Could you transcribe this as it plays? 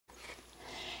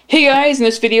Hey guys, in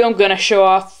this video I'm going to show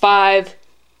off 5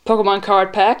 Pokemon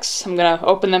card packs. I'm going to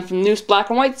open them from the newest Black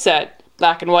and White set.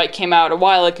 Black and White came out a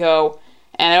while ago,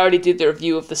 and I already did the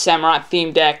review of the Samurai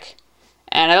theme deck.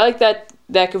 And I like that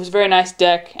deck, it was a very nice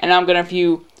deck, and now I'm going to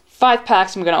review 5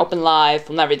 packs I'm going to open live.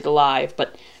 Well, not really live,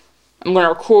 but I'm going to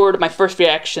record my first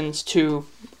reactions to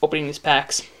opening these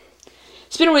packs.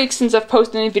 It's been a week since I've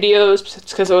posted any videos,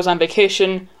 it's because I was on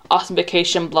vacation, awesome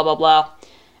vacation, blah blah blah.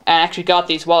 And I actually got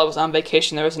these while I was on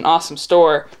vacation. There was an awesome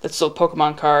store that sold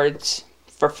Pokemon cards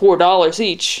for $4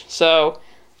 each. So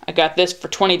I got this for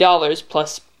 $20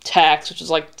 plus tax, which is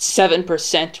like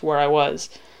 7% where I was.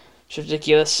 It's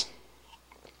ridiculous.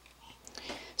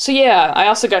 So yeah, I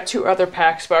also got 2 other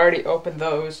packs, but I already opened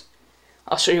those.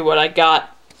 I'll show you what I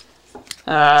got.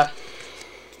 Pack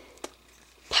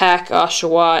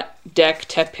Oshawott, Deck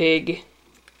Tepig,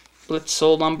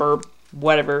 Blitzsoul number,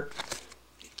 whatever.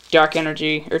 Dark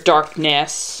Energy, or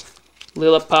Darkness,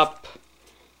 Lillipup,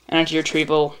 Energy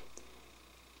Retrieval,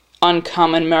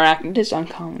 Uncommon Maractus, it is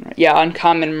Uncommon, right? Yeah,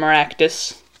 Uncommon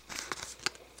Maractus,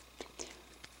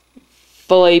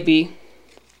 Falaby,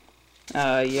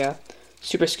 yeah,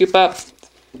 Super Scoop Up,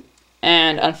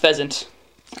 and Unpheasant.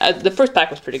 The first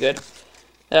pack was pretty good.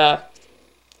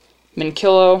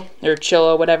 Minkillo, or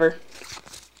Chillo, whatever,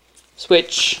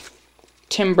 Switch,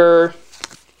 Timber,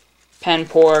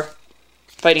 Panpour,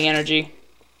 Fighting Energy,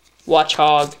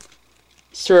 Watchog,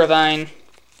 Suravine,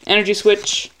 Energy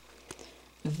Switch,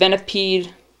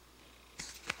 Venipede,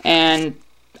 and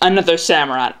another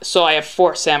Samurott. So I have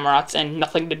 4 Samurotts and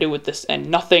nothing to do with this, and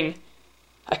nothing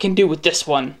I can do with this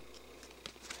one.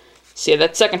 So yeah,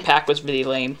 that second pack was really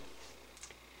lame.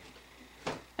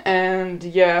 And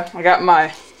yeah, I got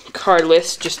my card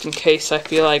list just in case I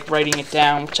feel like writing it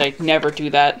down, which I never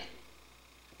do that.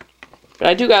 But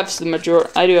I do have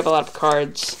I do have a lot of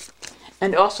cards.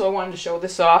 And also I wanted to show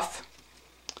this off.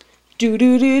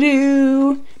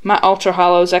 My Ultra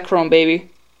Hollow Zekrom,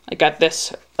 baby. I got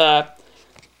this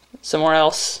somewhere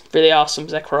else. Really awesome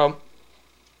Zekrom.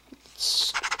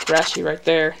 Scratchy right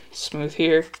there. Smooth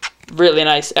here. Really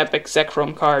nice epic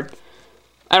Zekrom card.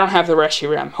 I don't have the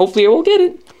Reshiram. Hopefully I will get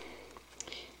it.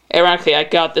 Ironically, I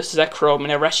got this Zekrom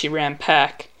in a Reshiram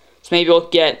pack. So maybe we'll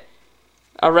get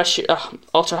a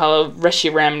Ultra Hollow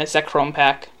Reshiram in a Zekrom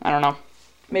pack. I don't know.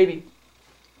 Maybe.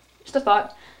 Just a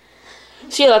thought.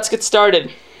 So yeah, let's get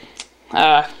started.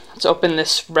 Let's open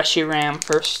this Reshiram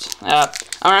first.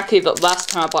 Ironically, the last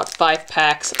time I bought 5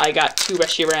 packs, I got 2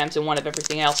 Reshirams and 1 of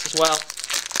everything else as well.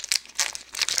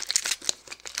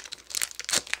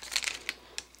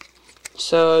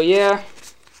 So yeah.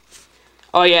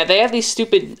 Oh yeah, they have these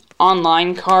stupid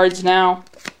online cards now.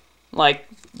 Like,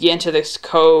 you enter this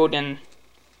code and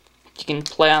you can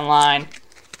play online,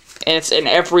 and it's in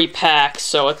every pack,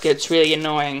 so it gets really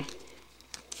annoying.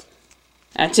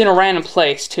 And it's in a random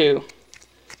place, too.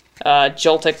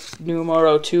 Joltik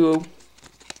numero 2,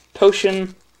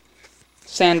 Potion,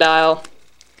 Sandile,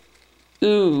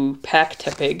 ooh, Pack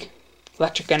Tepig,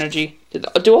 Electric Energy.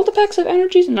 Do all the packs have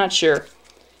energies? I'm not sure.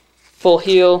 Full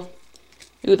Heal,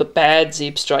 ooh, the bad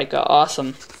Zeep Striker,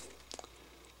 awesome.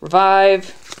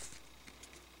 Revive,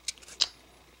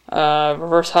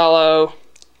 Reverse Hollow,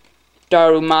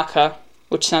 Darumaka,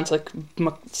 which sounds like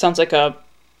a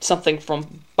something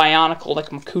from Bionicle, like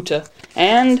Makuta,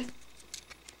 and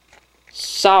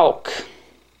Sauk.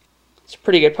 It's a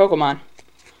pretty good Pokemon.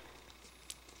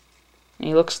 And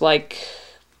he looks like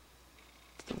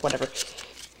whatever.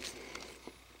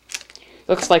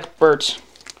 Looks like Bert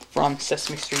from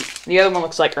Sesame Street. The other one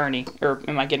looks like Ernie, or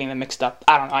am I getting them mixed up?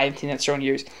 I don't know. I haven't seen that show in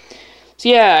years. So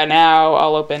yeah, now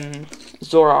I'll open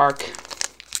Zoroark.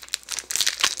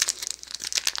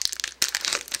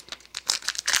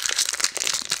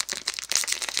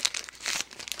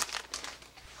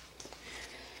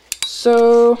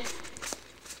 So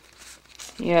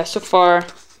yeah, so far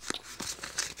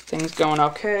things going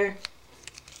okay.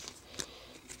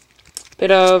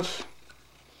 Bit of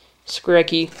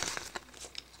Scraggy,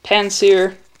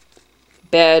 Pansear,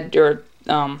 Bad or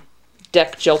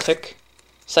Deck Joltik,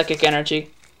 Psychic Energy.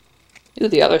 Ooh,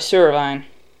 the other Suravine.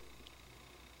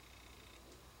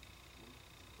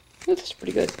 Ooh, that's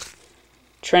pretty good.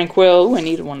 Tranquil. Ooh, I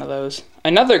needed one of those.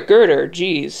 Another Girder.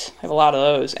 Jeez, I have a lot of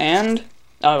those. And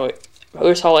oh wait,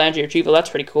 there's Hollow Energy Retrieval. That's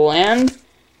pretty cool. And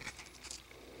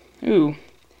ooh,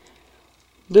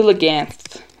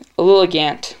 Lilligant. Ooh,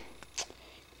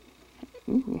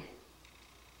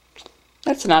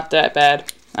 that's not that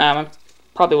bad. I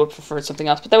probably would prefer something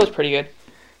else, but that was pretty good.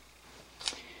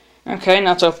 Okay, now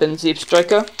let's open Zeep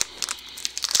Striker.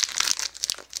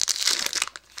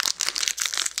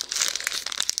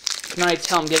 You can already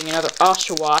tell I'm getting another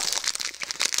Oshawott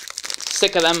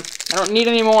sick of them. I don't need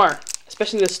any more.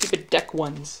 Especially the stupid deck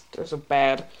ones. They're so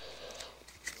bad.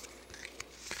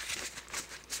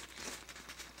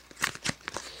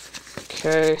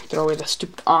 Okay, throw away the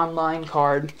stupid online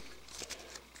card.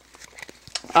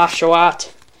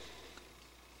 Oshawott.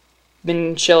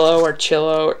 Minchillo or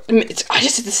Chillo. I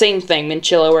just did the same thing.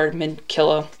 Minchillo or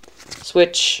Minkillo.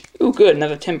 Switch. Ooh, good.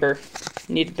 Another Timber.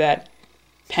 Needed that.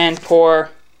 Panpour.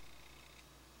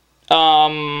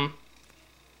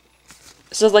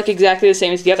 This is like exactly the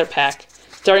same as the other pack.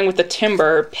 Starting with the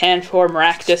Timber, Panpour,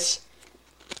 Maractus.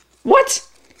 What?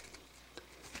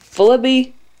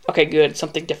 Volibby? Okay, good.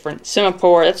 Something different.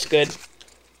 Simipour, that's good.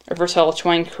 Reverse Hollow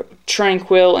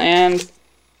Tranquil, and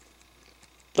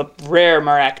the rare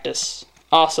Maractus.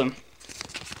 Awesome.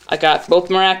 I got both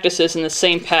Maractuses in the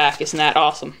same pack. Isn't that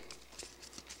awesome?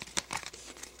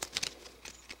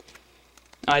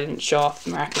 I didn't show off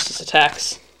Maractus'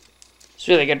 attacks. It's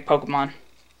really good Pokemon.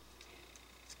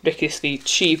 Ridiculously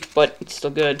cheap, but it's still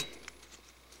good.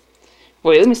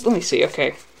 Wait, let me see.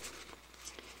 Okay.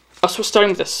 Oh, so we're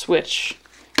starting with a Switch.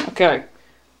 Okay.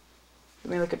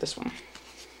 Let me look at this one.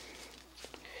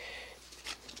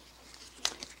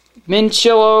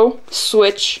 Minchillo,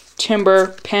 Switch,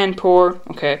 Timber, Panpour.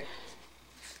 Okay.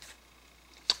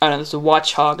 I don't know, there's a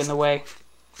Watchog in the way.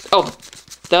 Oh,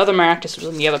 the other Maractus was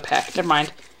in the other pack. Never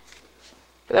mind.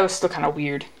 But that was still kind of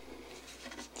weird.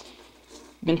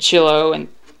 Minchillo,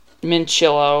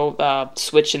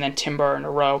 Switch, and then Timber in a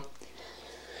row.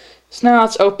 So now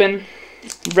it's open.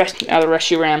 The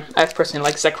Reshiram. I personally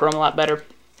like Zekrom a lot better.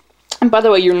 And by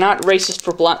the way, you're not racist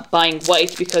for buying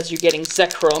white because you're getting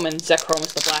Zekrom, and Zekrom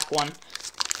is the black one.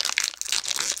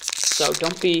 So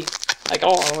don't be like,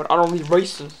 oh, I don't be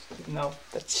racist. No,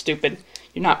 that's stupid.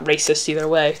 You're not racist either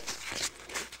way.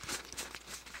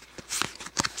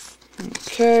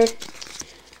 Okay.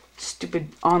 Stupid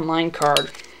online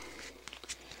card.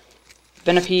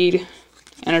 Venipede,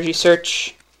 Energy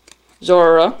Search,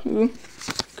 Zora. Ooh,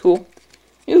 cool.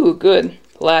 Ooh, good.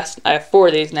 I have 4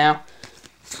 of these now.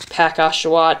 Pack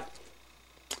Oshawott.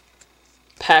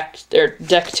 Deck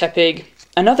Tepig.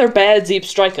 Another bad Zeep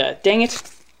Striker. Dang it.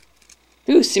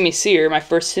 Ooh, Simisear, my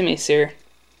first Simisear.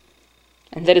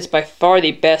 And that is by far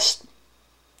the best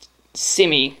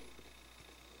Simi.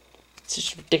 It's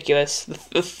just ridiculous.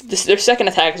 Their second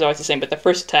attack is always the same, but their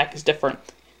first attack is different.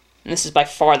 And this is by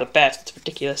far the best. It's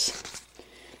ridiculous.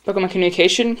 Pokemon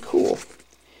Communication? Cool.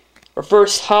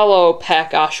 Reverse Hollow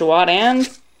Pack Oshawott and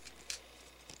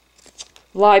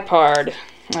Liepard.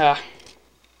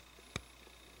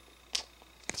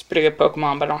 It's a pretty good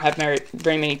Pokemon, but I don't have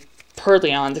very many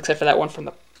Purleons, except for that one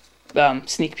from the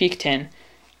Sneak Peek tin.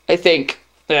 I think.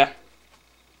 Yeah.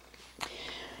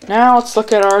 Now let's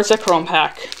look at our Zekrom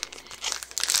pack.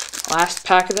 Last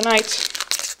pack of the night.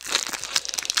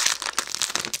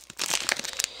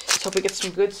 Let's hope we get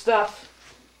some good stuff.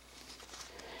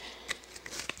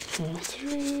 1,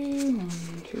 3, 1,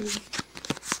 2.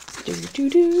 I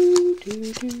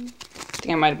think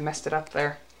I might have messed it up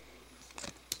there.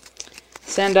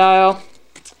 Sandile.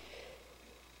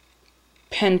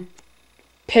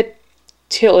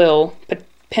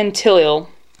 Pentilil.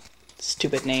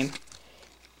 Stupid name.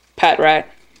 Patrat.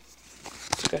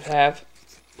 It's good to have.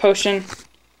 Potion.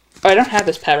 Oh, I don't have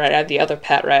this Patrat. I have the other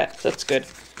Patrat. So that's good.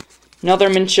 Another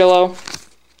Minchillo.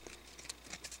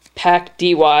 Pack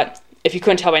Dewott. If you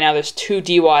couldn't tell by now, there's 2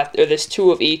 Dewott, or there's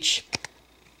 2 of each.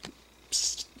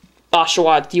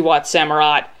 Oshawott, Dewott,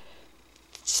 Samurott,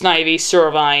 Snivy,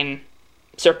 Servine,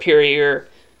 Serperior,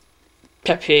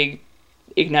 Pepig,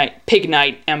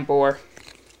 Pignite, Emboar.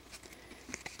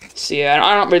 So yeah,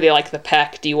 I don't really like the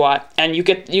pack Dewott, and you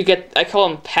get I call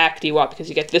them pack Dewott because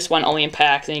you get this one only in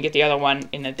packs, and you get the other one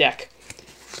in a deck.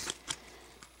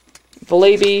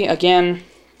 Volibby again.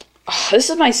 Oh, this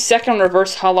is my second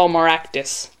Reverse Hollow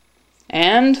Maractus.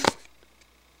 And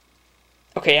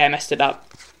okay, I messed it up.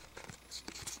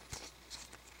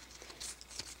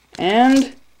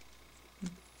 And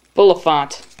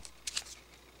Bullifant.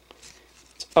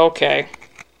 Okay.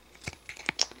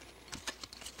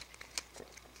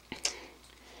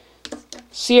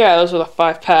 So yeah, those are the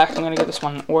 5 packs. I'm gonna get this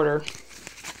one in order.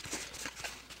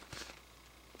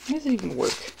 How does it even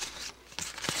work?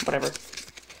 Whatever.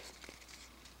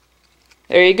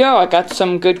 There you go, I got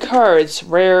some good cards.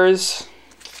 Rares.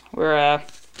 We're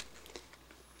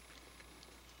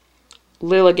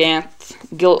Lilligant.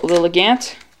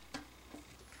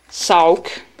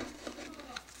 Sauk.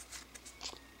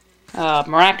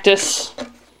 Maractus.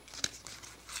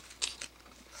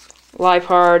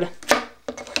 Liepard.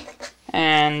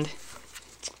 And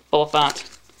Bullifant.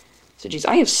 So geez,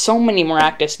 I have so many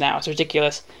Maractus now, it's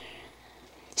ridiculous.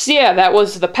 So yeah, that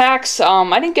was the packs.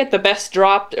 I didn't get the best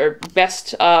dropped or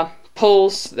best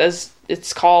pulls, as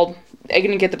it's called. I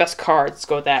didn't get the best cards. Let's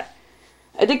go with that.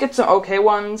 I did get some okay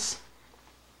ones.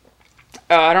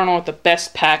 I don't know what the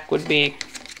best pack would be.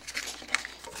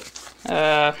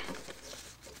 Not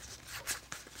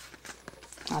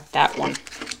that one.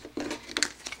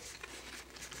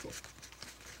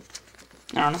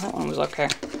 I don't know, that one was okay.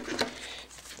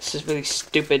 This is really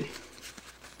stupid.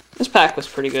 This pack was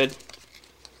pretty good.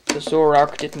 The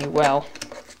Zoroark did me well.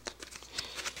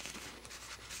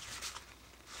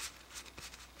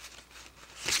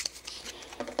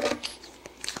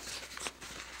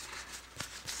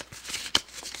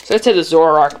 So I'd say the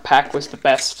Zoroark pack was the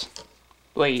best.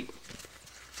 Wait.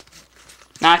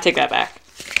 Nah, I take that back.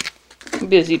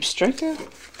 Maybe a Zeep Striker?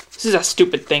 This is a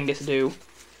stupid thing to do.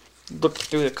 Look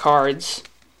through the cards.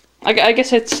 I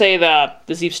guess I'd say the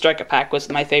Zeep Striker pack was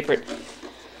my favorite.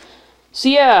 So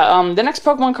yeah, the next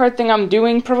Pokemon card thing I'm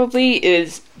doing probably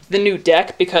is the new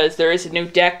deck, because there is a new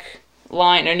deck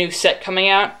line, a new set coming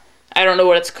out. I don't know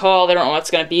what it's called, I don't know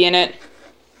what's going to be in it.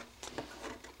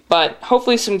 But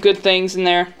hopefully some good things in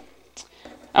there.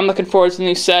 I'm looking forward to the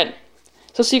new set.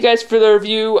 So see you guys for the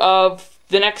review of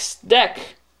the next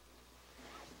deck.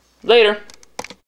 Later.